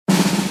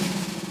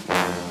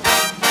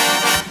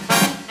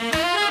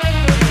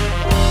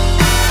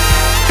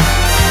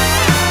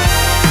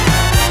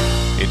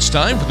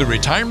time for the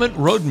Retirement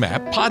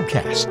Roadmap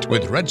Podcast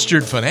with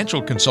registered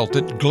financial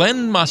consultant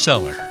Glenn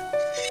Mosseller.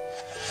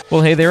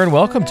 Well, hey there, and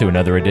welcome to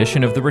another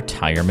edition of the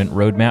Retirement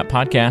Roadmap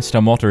Podcast.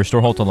 I'm Walter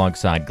Storholt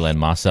alongside Glenn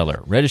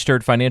Mosseller,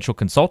 registered financial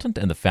consultant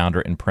and the founder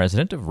and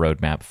president of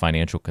Roadmap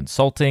Financial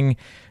Consulting.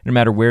 No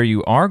matter where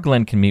you are,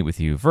 Glenn can meet with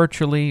you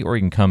virtually, or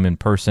you can come in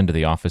person to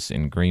the office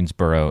in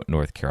Greensboro,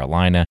 North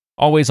Carolina.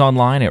 Always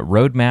online at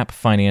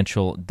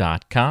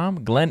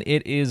roadmapfinancial.com. Glenn,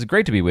 it is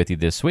great to be with you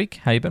this week.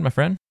 How you been, my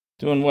friend?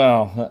 Doing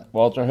well.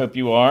 Walter, hope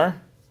you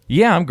are.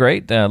 Yeah, I'm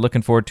great.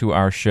 Looking forward to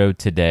our show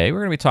today.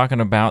 We're going to be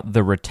talking about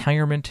the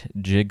retirement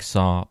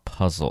jigsaw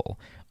puzzle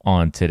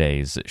on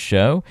today's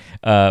show.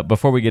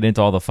 Before we get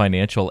into all the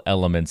financial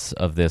elements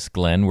of this,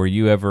 Glenn, were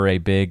you ever a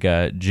big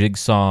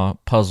jigsaw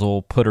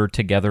puzzle putter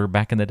together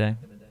back in the day?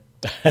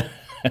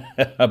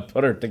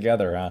 Put her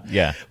together, huh?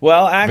 Yeah.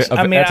 Well, actually,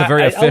 I mean, that's a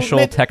very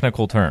official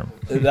technical term.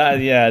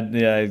 Yeah,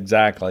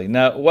 exactly.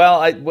 No,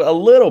 well, a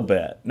little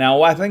bit.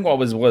 Now, I think what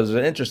was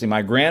interesting,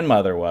 my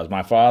grandmother was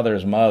my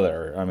father's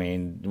mother. I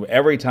mean,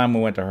 every time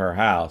we went to her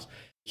house,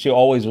 she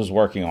always was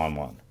working on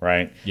one,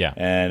 right? Yeah.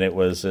 And it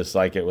was just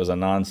like it was a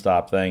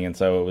nonstop thing. And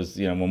so it was,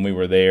 when we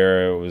were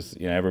there, it was,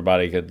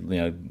 everybody could,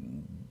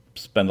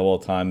 spend a little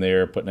time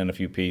there putting in a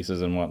few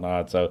pieces and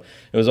whatnot. So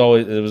it was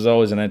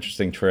always an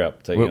interesting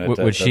trip.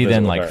 Would she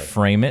then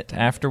frame it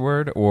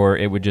afterward, or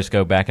it would just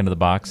go back into the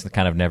box,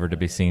 kind of never to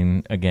be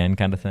seen again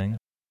kind of thing?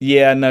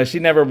 Yeah, no, she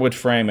never would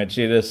frame it.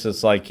 She just,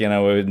 it's like, we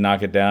would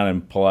knock it down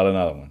and pull out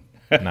another one.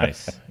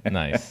 Nice.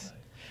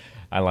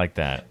 I like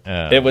that.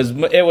 It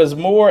was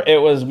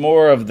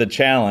more of the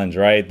challenge,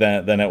 right,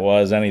 than it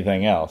was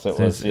anything else. It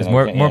was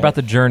more about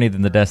the journey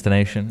than the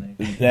destination.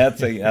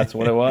 That's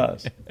what it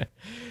was.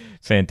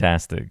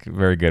 Fantastic.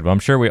 Very good. Well,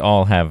 I'm sure we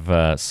all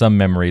have some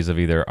memories of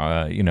either,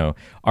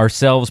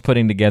 ourselves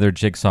putting together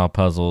jigsaw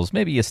puzzles.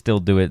 Maybe you still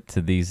do it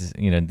to these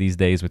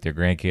days with your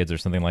grandkids or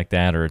something like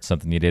that, or it's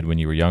something you did when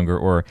you were younger,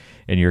 or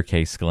in your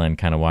case, Glenn,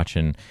 kind of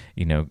watching,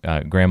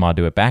 grandma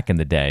do it back in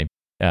the day.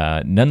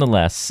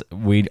 Nonetheless,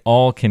 we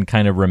all can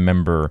kind of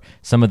remember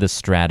some of the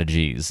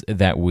strategies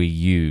that we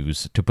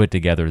use to put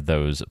together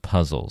those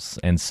puzzles.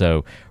 And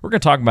so we're going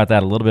to talk about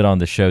that a little bit on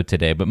the show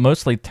today, but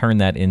mostly turn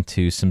that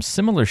into some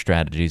similar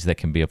strategies that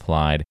can be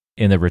applied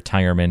in the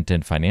retirement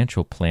and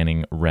financial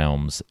planning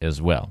realms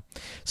as well.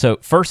 So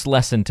first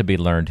lesson to be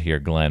learned here,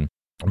 Glenn.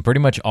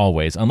 Pretty much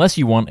always, unless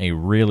you want a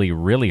really,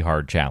 really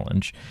hard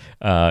challenge,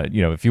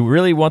 if you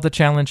really want the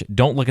challenge,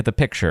 don't look at the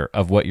picture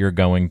of what you're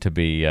going to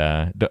be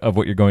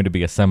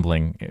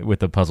assembling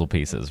with the puzzle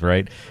pieces,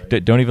 right?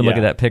 Don't even look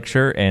at that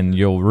picture, and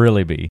you'll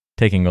really be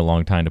taking a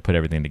long time to put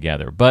everything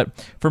together.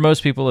 But for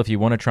most people, if you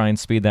want to try and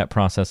speed that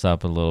process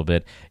up a little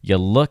bit, you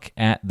look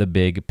at the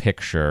big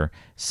picture,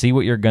 see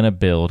what you're going to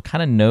build,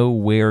 kind of know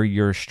where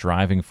you're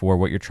striving for,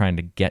 what you're trying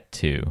to get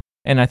to.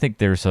 And I think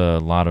there's a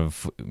lot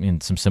of,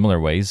 in some similar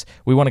ways,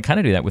 we want to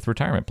kind of do that with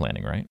retirement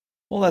planning, right?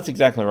 Well, that's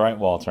exactly right,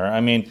 Walter. I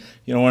mean,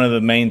 one of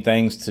the main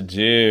things to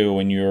do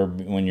when you're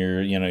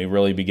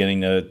really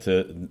beginning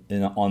to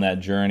on that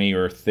journey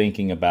or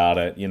thinking about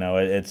it,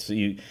 it's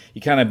you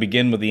kind of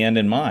begin with the end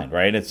in mind,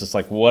 right? It's just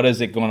like, what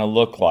is it going to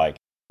look like?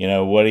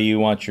 What do you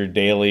want your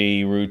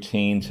daily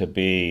routine to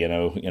be?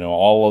 Because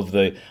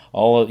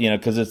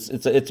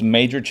it's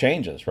major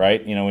changes,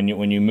 right?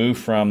 When you move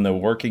from the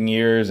working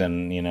years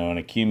and an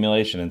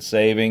accumulation and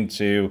saving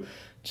to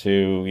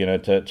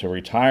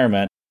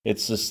retirement,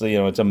 it's just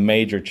it's a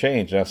major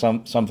change. Now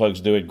some folks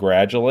do it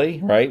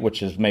gradually, right,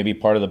 which is maybe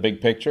part of the big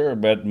picture,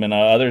 but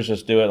others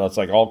just do it. It's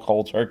like all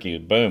cold turkey,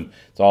 boom,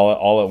 it's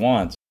all at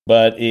once.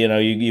 But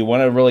you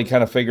want to really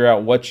kind of figure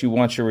out what you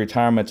want your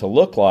retirement to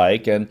look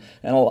like, and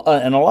a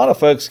lot of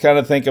folks kind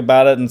of think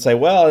about it and say,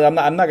 well, I'm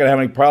not going to have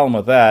any problem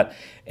with that,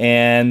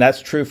 and that's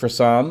true for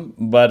some.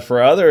 But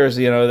for others,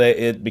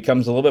 it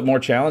becomes a little bit more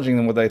challenging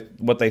than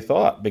what they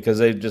thought, because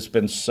they've just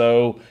been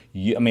for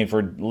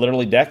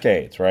literally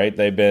decades, right?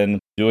 They've been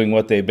doing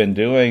what they've been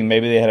doing.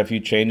 Maybe they had a few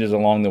changes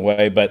along the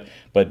way, but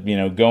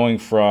going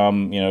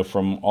from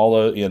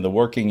all the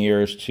working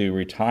years to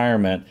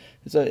retirement,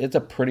 it's a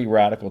pretty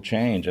radical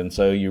change, and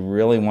so you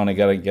really want to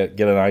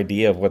get an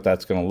idea of what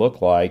that's going to look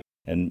like,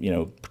 and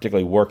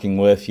particularly working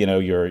with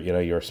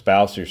your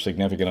spouse, your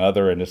significant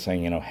other, and just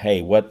saying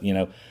hey, what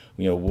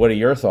what are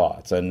your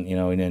thoughts, and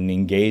and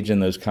engage in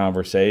those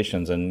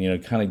conversations,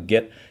 and kind of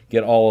get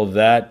all of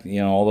that,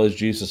 all those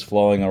juices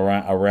flowing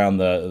around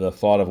the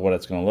thought of what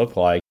it's going to look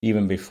like,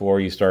 even before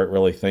you start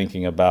really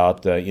thinking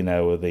about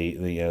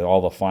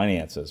all the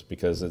finances,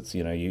 because it's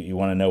you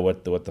want to know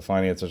what the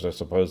finances are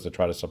supposed to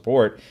try to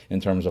support in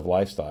terms of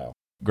lifestyle.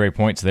 Great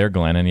points there,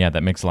 Glenn, and yeah,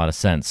 that makes a lot of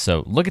sense.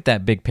 So look at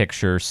that big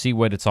picture, see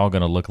what it's all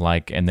going to look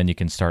like, and then you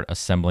can start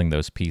assembling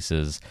those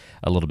pieces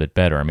a little bit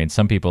better. I mean,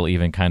 some people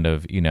even kind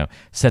of,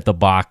 set the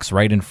box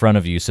right in front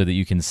of you so that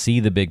you can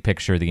see the big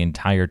picture the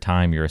entire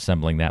time you're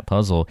assembling that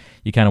puzzle.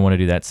 You kind of want to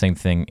do that same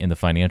thing in the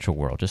financial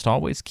world. Just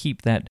always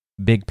keep that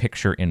big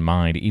picture in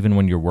mind, even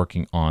when you're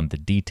working on the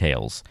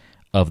details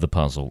of the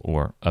puzzle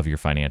or of your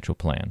financial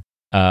plan.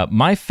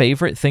 My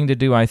favorite thing to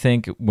do, I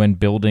think, when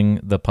building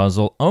the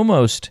puzzle,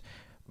 almost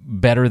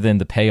better than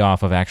the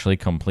payoff of actually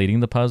completing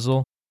the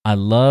puzzle. I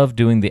love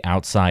doing the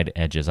outside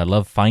edges. I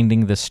love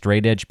finding the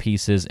straight edge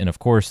pieces and, of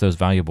course, those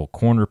valuable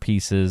corner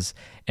pieces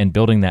and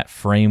building that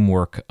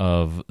framework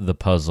of the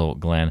puzzle,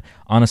 Glenn.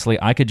 Honestly,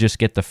 I could just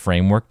get the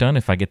framework done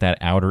if I get that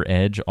outer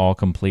edge all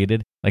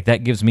completed. Like,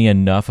 that gives me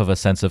enough of a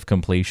sense of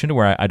completion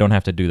where I don't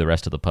have to do the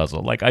rest of the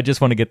puzzle. Like, I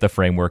just want to get the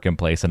framework in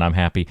place and I'm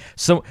happy.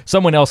 So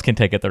someone else can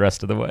take it the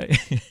rest of the way.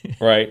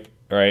 Right.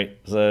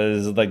 So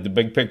it's like the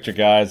big picture,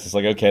 guys. It's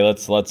like, okay,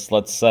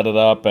 let's set it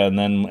up, and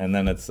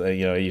then it's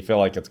you feel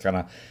like it's kind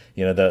of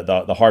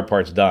the hard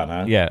part's done,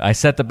 huh? Yeah, I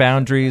set the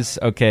boundaries.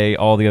 Okay,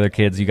 all the other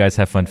kids, you guys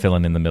have fun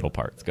filling in the middle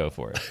parts. Go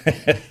for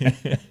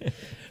it.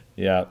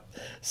 Yeah.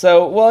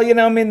 So, well,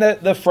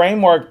 the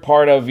framework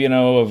part of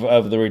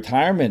the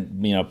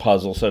retirement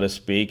puzzle, so to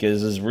speak,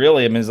 is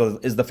really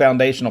is the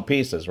foundational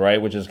pieces,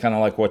 right? Which is kind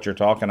of like what you're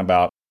talking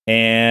about.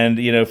 And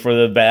for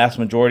the vast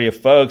majority of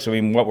folks,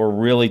 what we're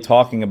really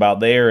talking about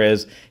there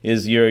is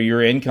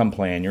your income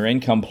plan, your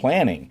income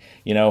planning.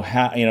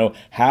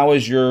 How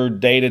is your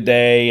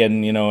day-to-day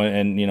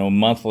and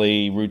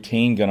monthly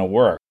routine going to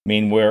work?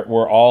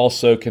 We're all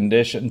so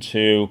conditioned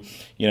to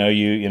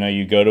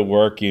you go to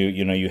work,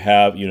 you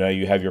have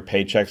your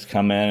paychecks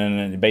come in,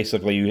 and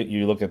basically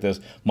you look at this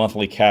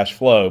monthly cash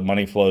flow.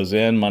 Money flows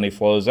in, money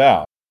flows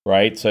out.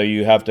 Right, so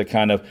you have to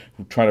kind of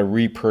try to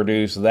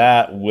reproduce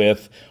that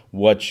with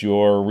what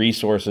your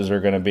resources are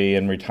going to be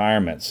in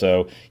retirement.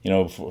 So,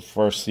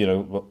 first,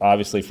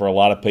 obviously for a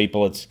lot of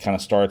people, it's kind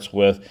of starts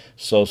with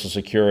Social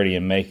Security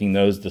and making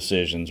those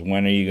decisions.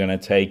 When are you going to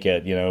take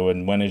it?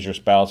 And when is your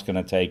spouse going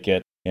to take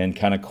it? And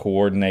kind of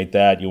coordinate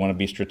that. You want to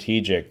be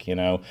strategic.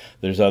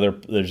 There's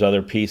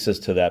other pieces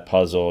to that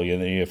puzzle.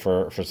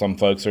 For some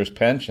folks there's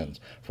pensions.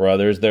 For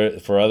others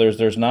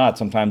there's not.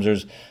 Sometimes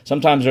there's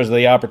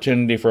the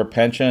opportunity for a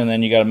pension, and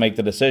then you got to make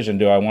the decision: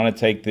 do I want to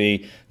take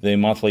the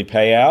monthly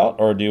payout,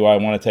 or do I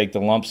want to take the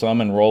lump sum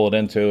and roll it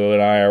into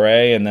an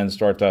IRA and then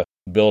start to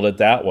build it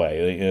that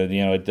way?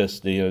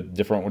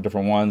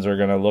 Different ones are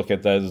going to look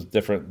at those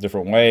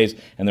different ways,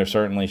 and there's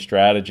certainly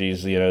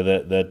strategies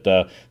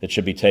that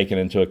should be taken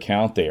into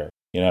account there.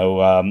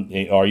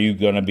 Are you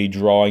going to be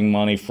drawing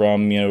money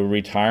from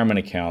retirement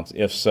accounts?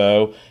 If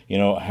so,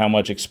 how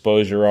much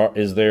exposure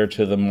is there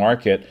to the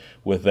market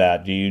with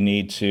that? Do you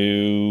need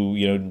to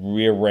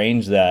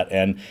rearrange that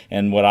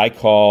and what I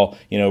call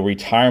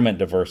retirement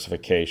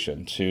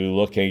diversification, to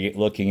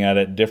looking at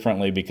it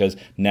differently, because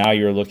now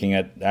you're looking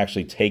at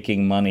actually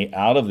taking money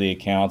out of the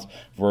accounts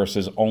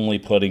versus only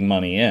putting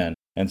money in.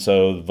 And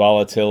so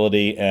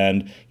volatility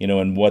and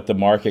what the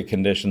market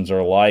conditions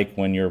are like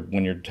when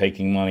you're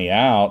taking money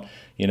out,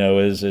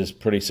 is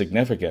pretty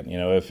significant.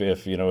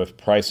 If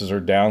prices are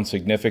down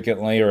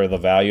significantly, or the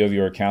value of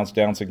your accounts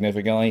down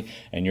significantly,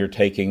 and you're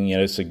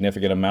taking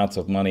significant amounts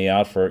of money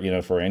out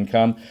for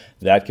income,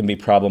 that can be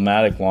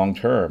problematic long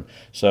term.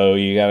 So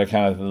you got to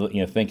kind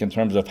of think in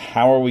terms of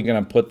how are we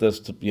going to put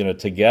this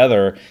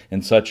together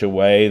in such a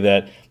way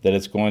that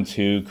it's going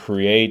to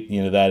create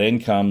that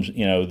income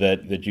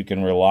that you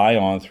can rely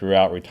on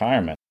throughout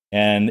retirement.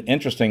 And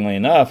interestingly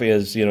enough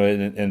is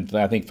and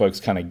I think folks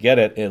kind of get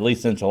it, at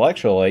least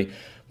intellectually,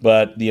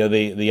 but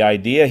the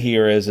idea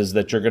here is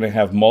that you're going to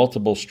have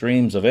multiple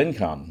streams of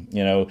income.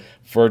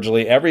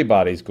 Virtually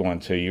everybody's going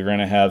to. You're going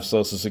to have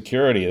Social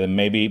Security, then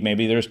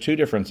maybe there's two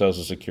different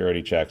Social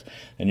Security checks,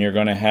 and you're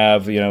going to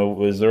have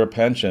is there a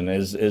pension?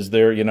 Is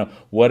there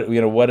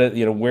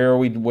where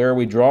are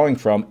we drawing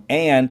from?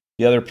 And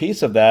the other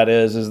piece of that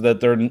is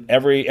that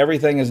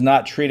everything is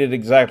not treated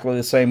exactly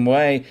the same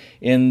way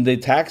in the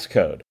tax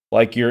code.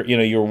 Like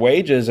your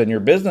wages and your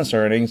business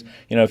earnings,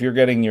 if you're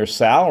getting your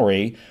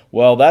salary,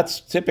 well,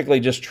 that's typically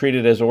just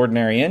treated as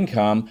ordinary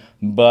income,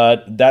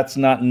 but that's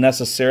not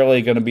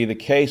necessarily going to be the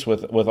case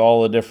with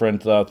all the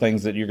different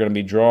things that you're going to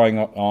be drawing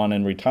on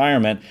in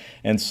retirement.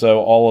 And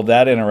so all of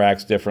that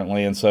interacts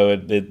differently. And so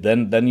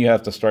then you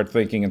have to start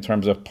thinking in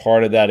terms of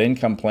part of that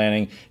income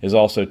planning is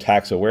also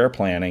tax-aware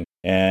planning,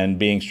 and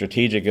being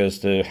strategic as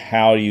to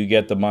how you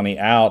get the money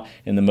out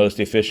in the most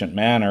efficient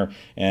manner,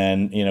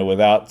 and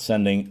without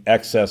sending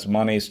excess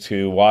monies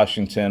to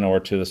Washington or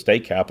to the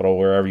state capitol,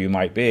 wherever you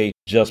might be,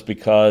 just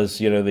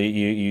because you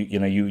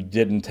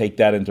didn't take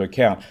that into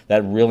account.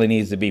 That really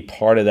needs to be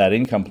part of that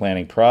income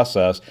planning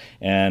process,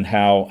 and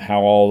how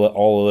all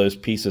of those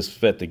pieces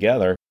fit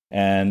together.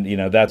 And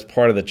that's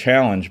part of the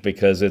challenge,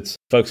 because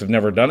folks have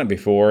never done it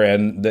before,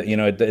 and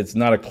it's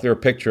not a clear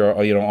picture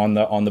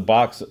on the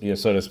box,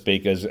 so to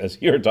speak, as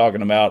you're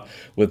talking about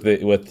with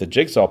the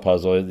jigsaw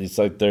puzzle. It's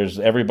like there's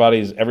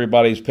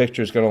everybody's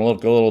picture is going to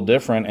look a little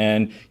different,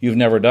 and you've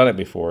never done it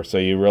before, so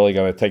you really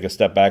got to take a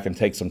step back and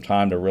take some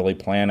time to really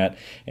plan it.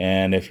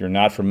 And if you're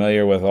not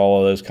familiar with all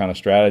of those kind of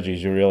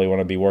strategies, you really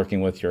want to be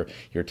working with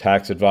your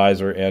tax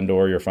advisor and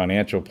or your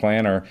financial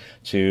planner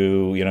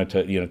to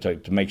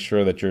make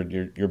sure that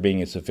you're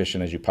being as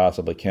efficient as you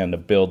possibly can to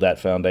build that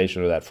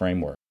foundation or that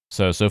framework.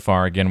 So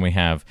far, again, we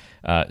have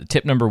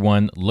tip number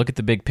 1, look at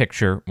the big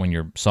picture when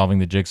you're solving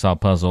the jigsaw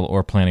puzzle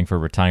or planning for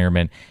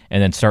retirement,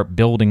 and then start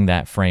building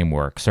that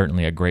framework.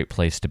 Certainly a great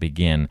place to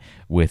begin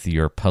with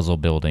your puzzle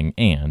building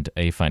and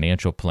a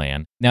financial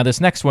plan. Now, this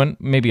next one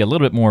may be a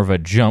little bit more of a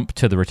jump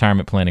to the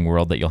retirement planning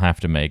world that you'll have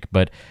to make,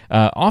 but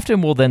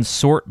often we'll then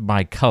sort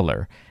by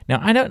color.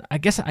 Now, I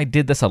guess I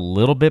did this a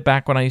little bit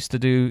back when I used to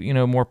do,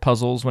 more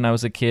puzzles when I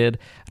was a kid.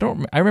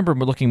 I remember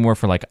looking more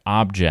for like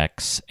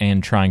objects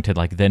and trying to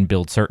like then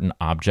build certain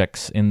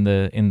objects in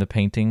the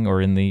painting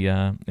or in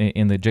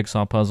the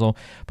jigsaw puzzle.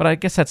 But I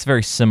guess that's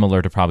very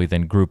similar to probably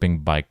then grouping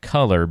by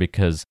color,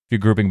 because if you're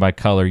grouping by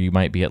color, you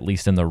might be at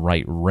least in the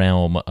right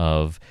realm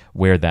of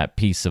where that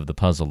piece of the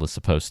puzzle is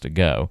supposed to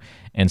go.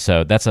 And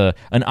so that's an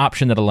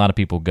option that a lot of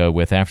people go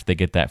with after they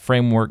get that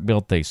framework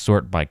built. They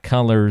sort by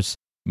colors.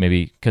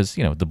 Maybe because,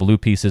 the blue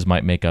pieces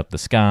might make up the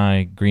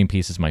sky, green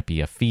pieces might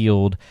be a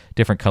field,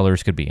 different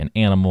colors could be an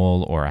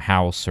animal or a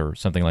house or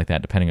something like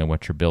that, depending on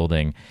what you're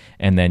building.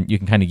 And then you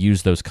can kind of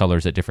use those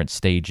colors at different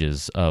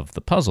stages of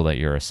the puzzle that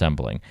you're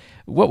assembling.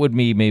 What would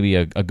be maybe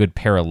a good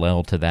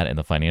parallel to that in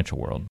the financial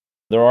world?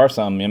 There are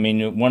some. I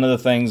mean, one of the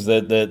things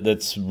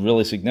that's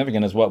really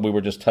significant is what we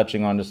were just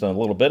touching on just a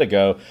little bit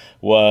ago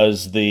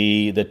was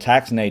the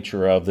tax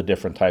nature of the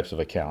different types of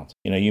accounts.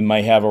 You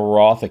might have a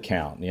Roth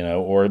account,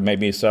 or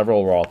maybe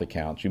several Roth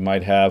accounts. You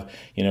might have,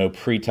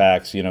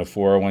 pre-tax,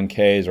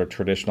 401ks or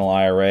traditional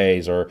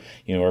IRAs or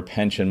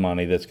pension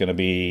money that's going to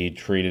be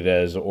treated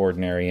as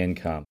ordinary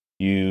income.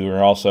 You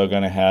are also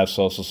going to have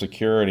Social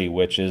Security,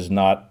 which is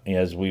not,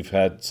 as we've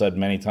said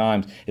many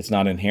times, it's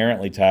not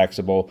inherently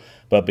taxable,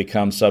 but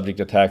becomes subject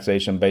to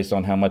taxation based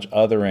on how much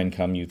other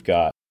income you've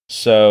got.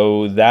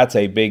 So that's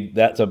a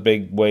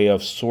big way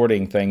of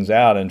sorting things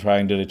out and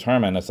trying to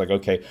determine. It's like,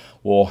 okay,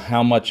 well,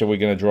 how much are we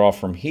going to draw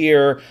from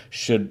here?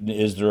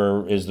 Is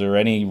there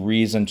any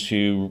reason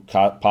to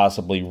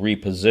possibly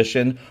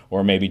reposition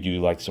or maybe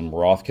do like some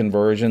Roth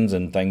conversions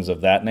and things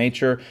of that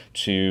nature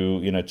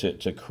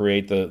to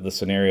create the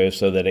scenario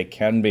so that it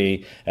can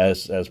be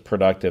as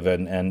productive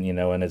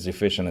and as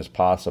efficient as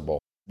possible.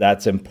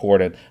 That's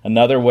important.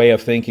 Another way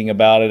of thinking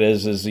about it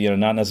is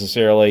not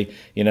necessarily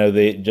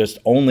just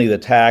only the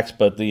tax,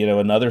 but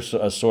another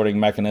sorting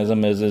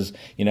mechanism is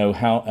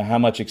how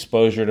much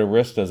exposure to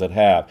risk does it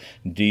have?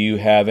 Do you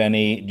have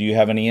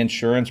any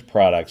insurance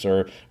products,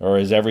 or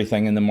is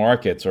everything in the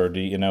markets, or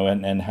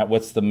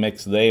what's the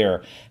mix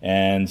there?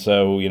 And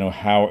so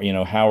how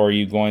are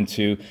you going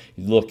to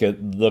look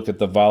at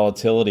the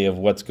volatility of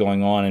what's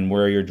going on and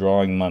where you're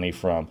drawing money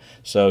from?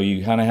 So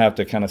you kind of have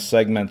to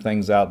segment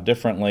things out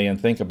differently and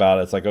think about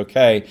it. It's like,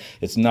 okay,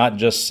 it's not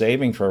just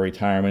saving for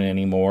retirement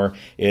anymore.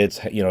 It's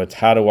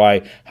how do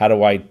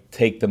I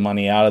take the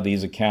money out of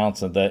these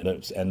accounts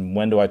and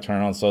when do I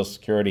turn on Social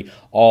Security?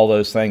 All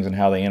those things and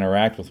how they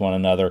interact with one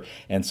another.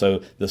 And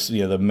so this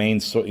the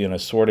main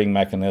sorting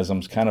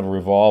mechanisms kind of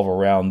revolve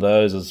around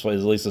those, at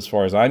least as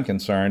far as I'm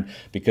concerned,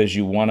 because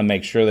you want to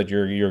make sure that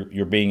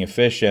you're being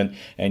efficient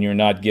and you're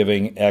not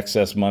giving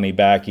excess money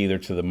back either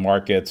to the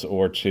markets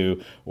or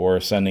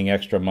sending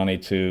extra money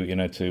to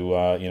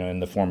in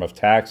the form of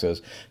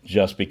taxes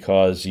just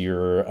because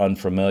you're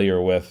unfamiliar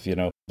with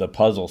the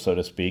puzzle, so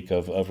to speak,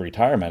 of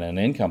retirement and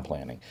income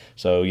planning.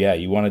 So yeah,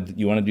 you want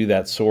to do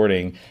that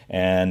sorting,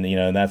 and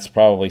that's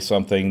probably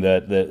something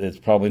that it's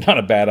probably not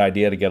a bad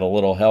idea to get a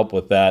little help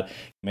with that.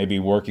 Maybe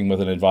working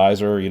with an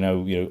advisor,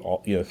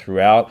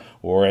 throughout,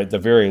 or at the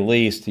very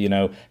least,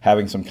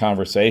 having some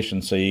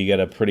conversations so you get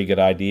a pretty good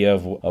idea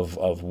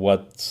of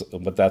what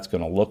that's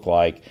going to look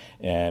like,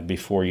 and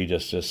before you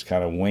just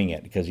kind of wing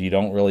it, because you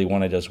don't really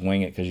want to just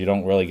wing it, because you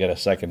don't really get a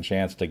second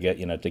chance to get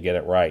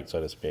it right, so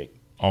to speak.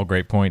 All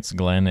great points,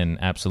 Glenn,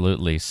 and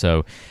absolutely.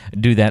 So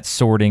do that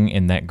sorting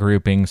and that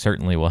grouping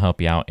certainly will help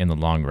you out in the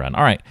long run.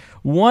 All right,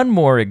 one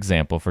more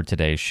example for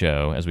today's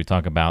show as we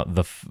talk about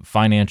the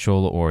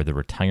financial or the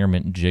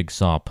retirement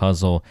jigsaw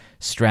puzzle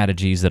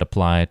strategies that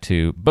apply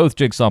to both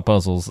jigsaw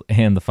puzzles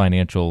and the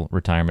financial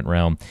retirement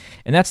realm.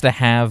 And that's to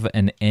have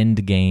an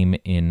end game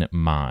in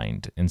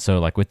mind. And so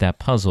like with that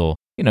puzzle,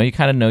 you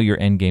kind of know your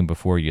end game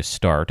before you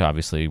start.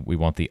 Obviously, we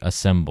want the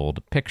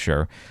assembled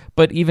picture.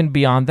 But even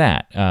beyond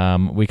that,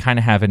 we kind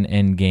of have an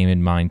end game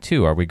in mind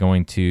too. Are we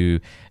going to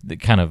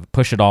kind of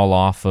push it all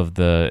off of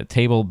the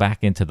table back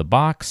into the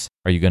box?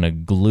 Are you going to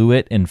glue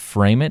it and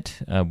frame it?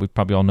 We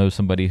probably all know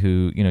somebody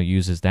who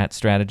uses that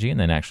strategy and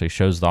then actually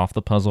shows off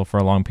the puzzle for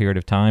a long period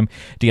of time.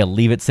 Do you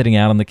leave it sitting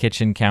out on the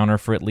kitchen counter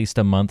for at least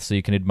a month so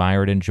you can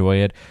admire it, enjoy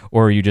it?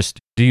 Or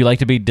do you like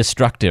to be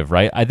destructive,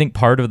 right? I think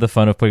part of the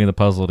fun of putting the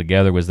puzzle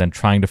together was then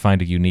trying to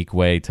find a unique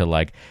way to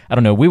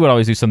we would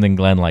always do something,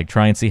 Glenn, like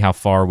try and see how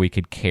far we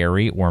could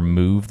carry or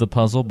move the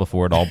puzzle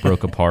before it all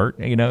broke apart,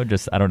 I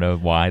don't know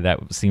why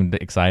that seemed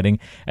exciting.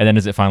 And then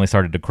as it finally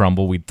started to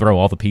crumble, we'd throw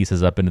all the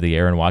pieces up into the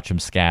air and watch them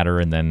scatter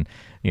and then,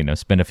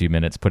 spend a few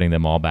minutes putting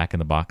them all back in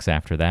the box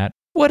after that.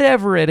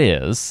 Whatever it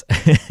is,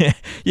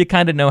 you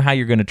kind of know how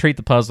you're going to treat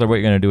the puzzle or what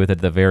you're going to do with it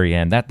at the very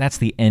end. That's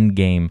the end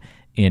game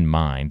in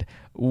mind.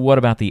 What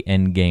about the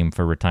end game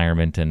for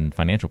retirement and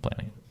financial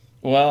planning?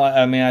 Well,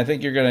 I mean, I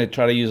think you're going to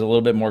try to use a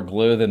little bit more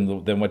glue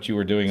than what you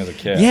were doing as a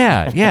kid.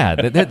 Yeah.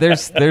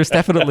 There's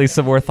definitely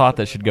some more thought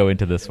that should go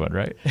into this one,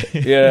 right?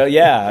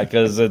 yeah,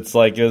 because it's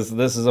like this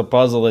is a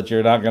puzzle that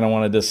you're not going to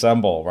want to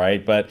disassemble,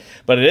 right? But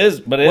it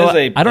is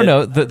I don't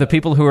know, the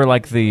people who are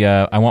like the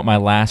I want my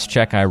last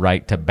check I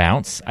write to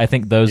bounce. I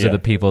think those are the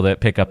people that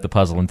pick up the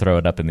puzzle and throw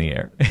it up in the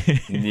air.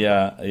 That's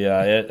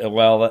a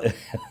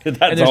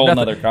whole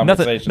other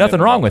conversation.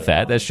 Nothing wrong with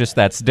that.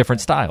 That's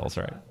different styles,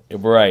 right?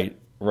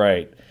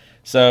 Right.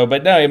 So,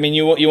 but no, I mean,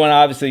 you want to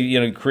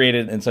obviously, create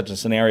it in such a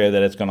scenario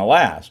that it's going to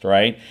last,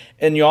 right?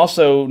 And you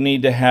also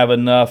need to have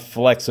enough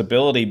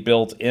flexibility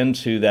built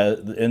into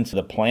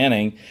the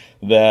planning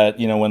that,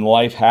 when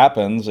life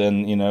happens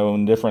and,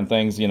 and different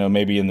things,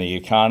 maybe in the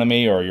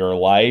economy or your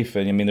life,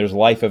 and I mean, there's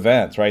life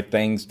events, right?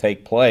 Things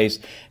take place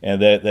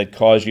and that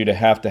cause you to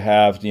have,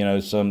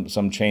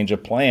 some change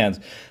of plans.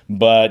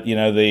 But,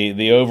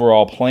 the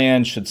overall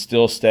plan should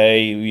still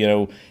stay,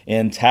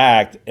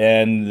 intact,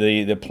 and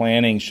the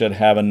planning should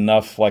have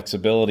enough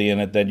flexibility in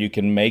it that you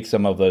can make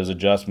some of those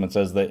adjustments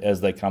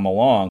as they come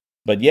along.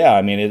 But yeah,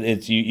 I mean,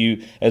 it's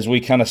you as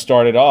we kind of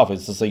started off,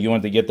 it's just like you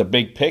want to get the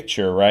big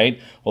picture, right?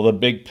 Well, the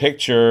big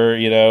picture,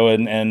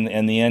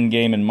 and the end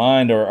game in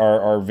mind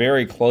are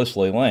very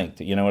closely linked.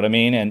 You know what I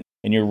mean? And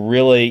you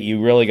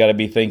really got to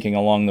be thinking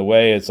along the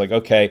way. It's like,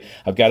 okay,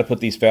 I've got to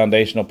put these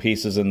foundational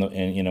pieces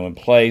in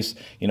place.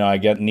 I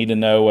need to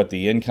know what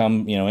the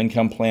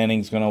income planning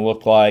is going to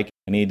look like.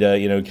 I need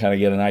to, kind of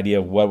get an idea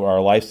of what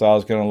our lifestyle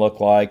is going to look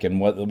like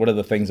and what are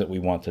the things that we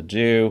want to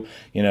do.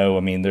 I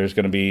mean, there's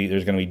going to be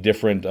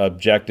different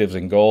objectives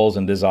and goals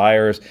and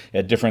desires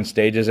at different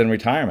stages in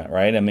retirement,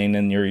 right? I mean,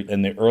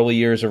 in the early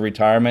years of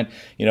retirement,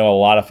 a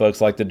lot of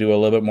folks like to do a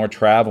little bit more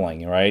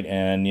traveling, right?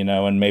 And,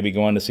 and maybe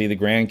going to see the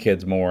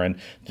grandkids more,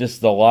 and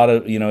just a lot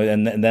of,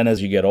 and then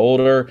as you get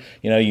older,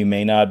 you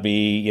may not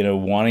be,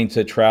 wanting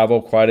to travel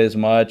quite as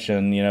much,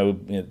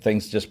 and,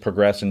 things just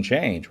progress and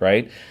change,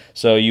 right?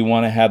 So you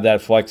want to have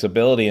that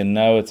flexibility and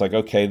know it's like,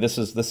 okay, this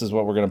is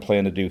what we're going to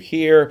plan to do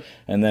here,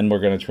 and then we're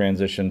going to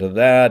transition to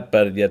that.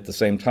 But at the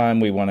same time,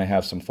 we want to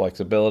have some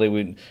flexibility.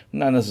 We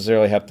not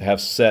necessarily have to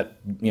have set,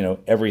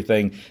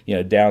 everything,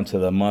 down to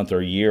the month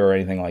or year or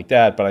anything like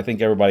that. But I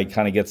think everybody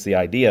kind of gets the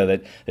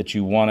idea that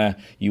you want to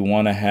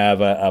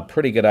have a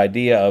pretty good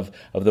idea of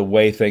the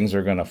way things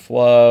are going to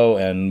flow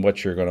and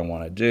what you're going to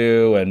want to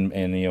do,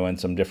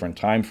 and some different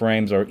time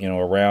frames or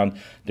around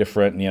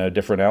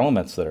different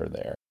elements that are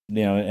there.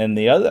 And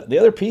the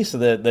other piece of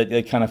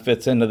that kind of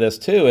fits into this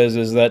too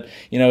is that,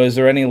 is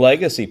there any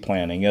legacy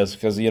planning?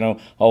 Because an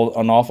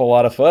awful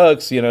lot of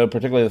folks,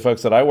 particularly the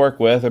folks that I work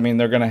with, I mean,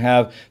 they're going to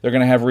have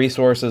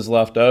resources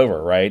left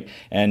over, right?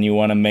 And you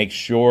want to make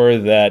sure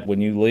that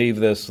when you leave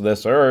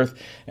this earth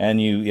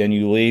and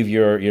you leave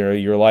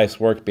your life's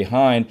work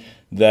behind,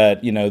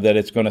 that that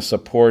it's going to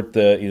support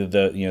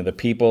the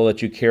people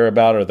that you care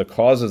about or the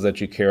causes that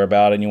you care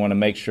about, and you want to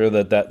make sure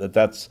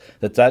that's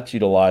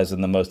utilized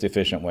in the most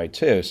efficient way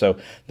too. So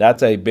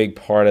that's a big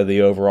part of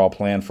the overall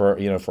plan for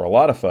a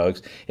lot of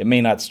folks. It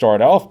may not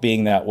start off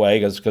being that way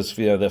because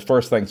the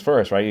first things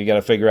first, right? You got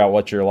to figure out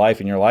what your life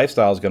and your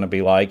lifestyle is going to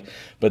be like.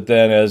 But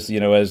then as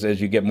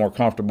you get more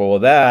comfortable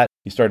with that,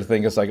 you start to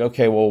think it's like,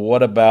 okay, well,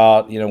 what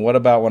about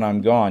when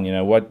I'm gone?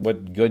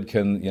 What good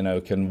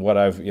can what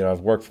I've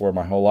worked for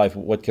my whole life?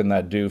 What can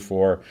that do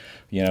for,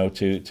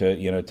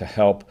 to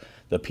help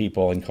the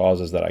people and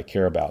causes that I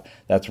care about?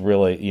 That's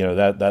really,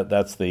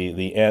 that's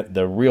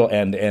the real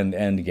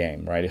end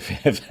game, right?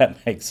 If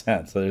that makes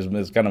sense. So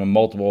there's kind of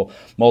multiple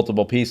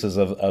pieces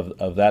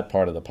of that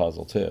part of the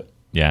puzzle too.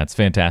 Yeah, it's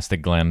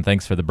fantastic, Glenn.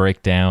 Thanks for the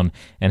breakdown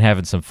and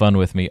having some fun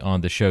with me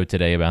on the show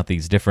today about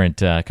these different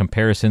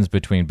comparisons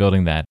between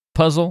building that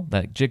puzzle,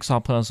 that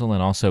jigsaw puzzle,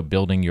 and also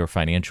building your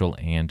financial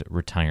and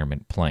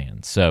retirement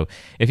plans. So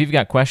if you've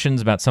got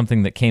questions about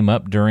something that came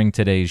up during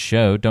today's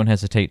show, don't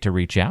hesitate to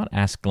reach out.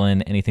 Ask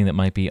Glenn anything that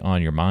might be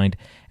on your mind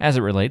as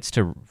it relates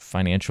to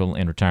financial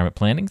and retirement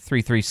planning.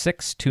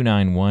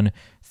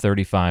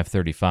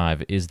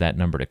 336-291-3535 is that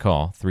number to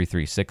call,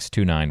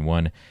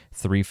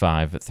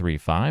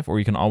 336-291-3535, or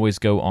you can always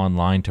go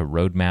online to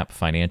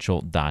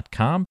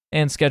roadmapfinancial.com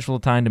and schedule a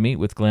time to meet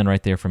with Glenn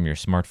right there from your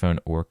smartphone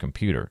or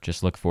computer.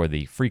 Just look for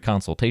the free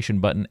consultation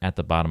button at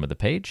the bottom of the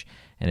page,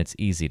 and it's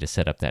easy to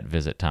set up that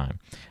visit time.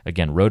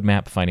 Again,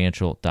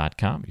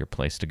 roadmapfinancial.com, your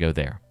place to go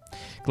there.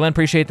 Glenn,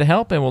 appreciate the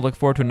help, and we'll look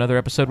forward to another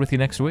episode with you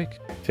next week.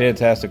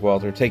 Fantastic,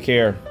 Walter. Take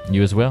care.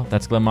 You as well.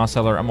 That's Glenn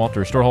Mosseller. I'm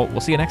Walter Storholt.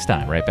 We'll see you next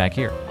time right back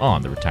here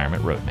on the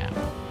Retirement Roadmap.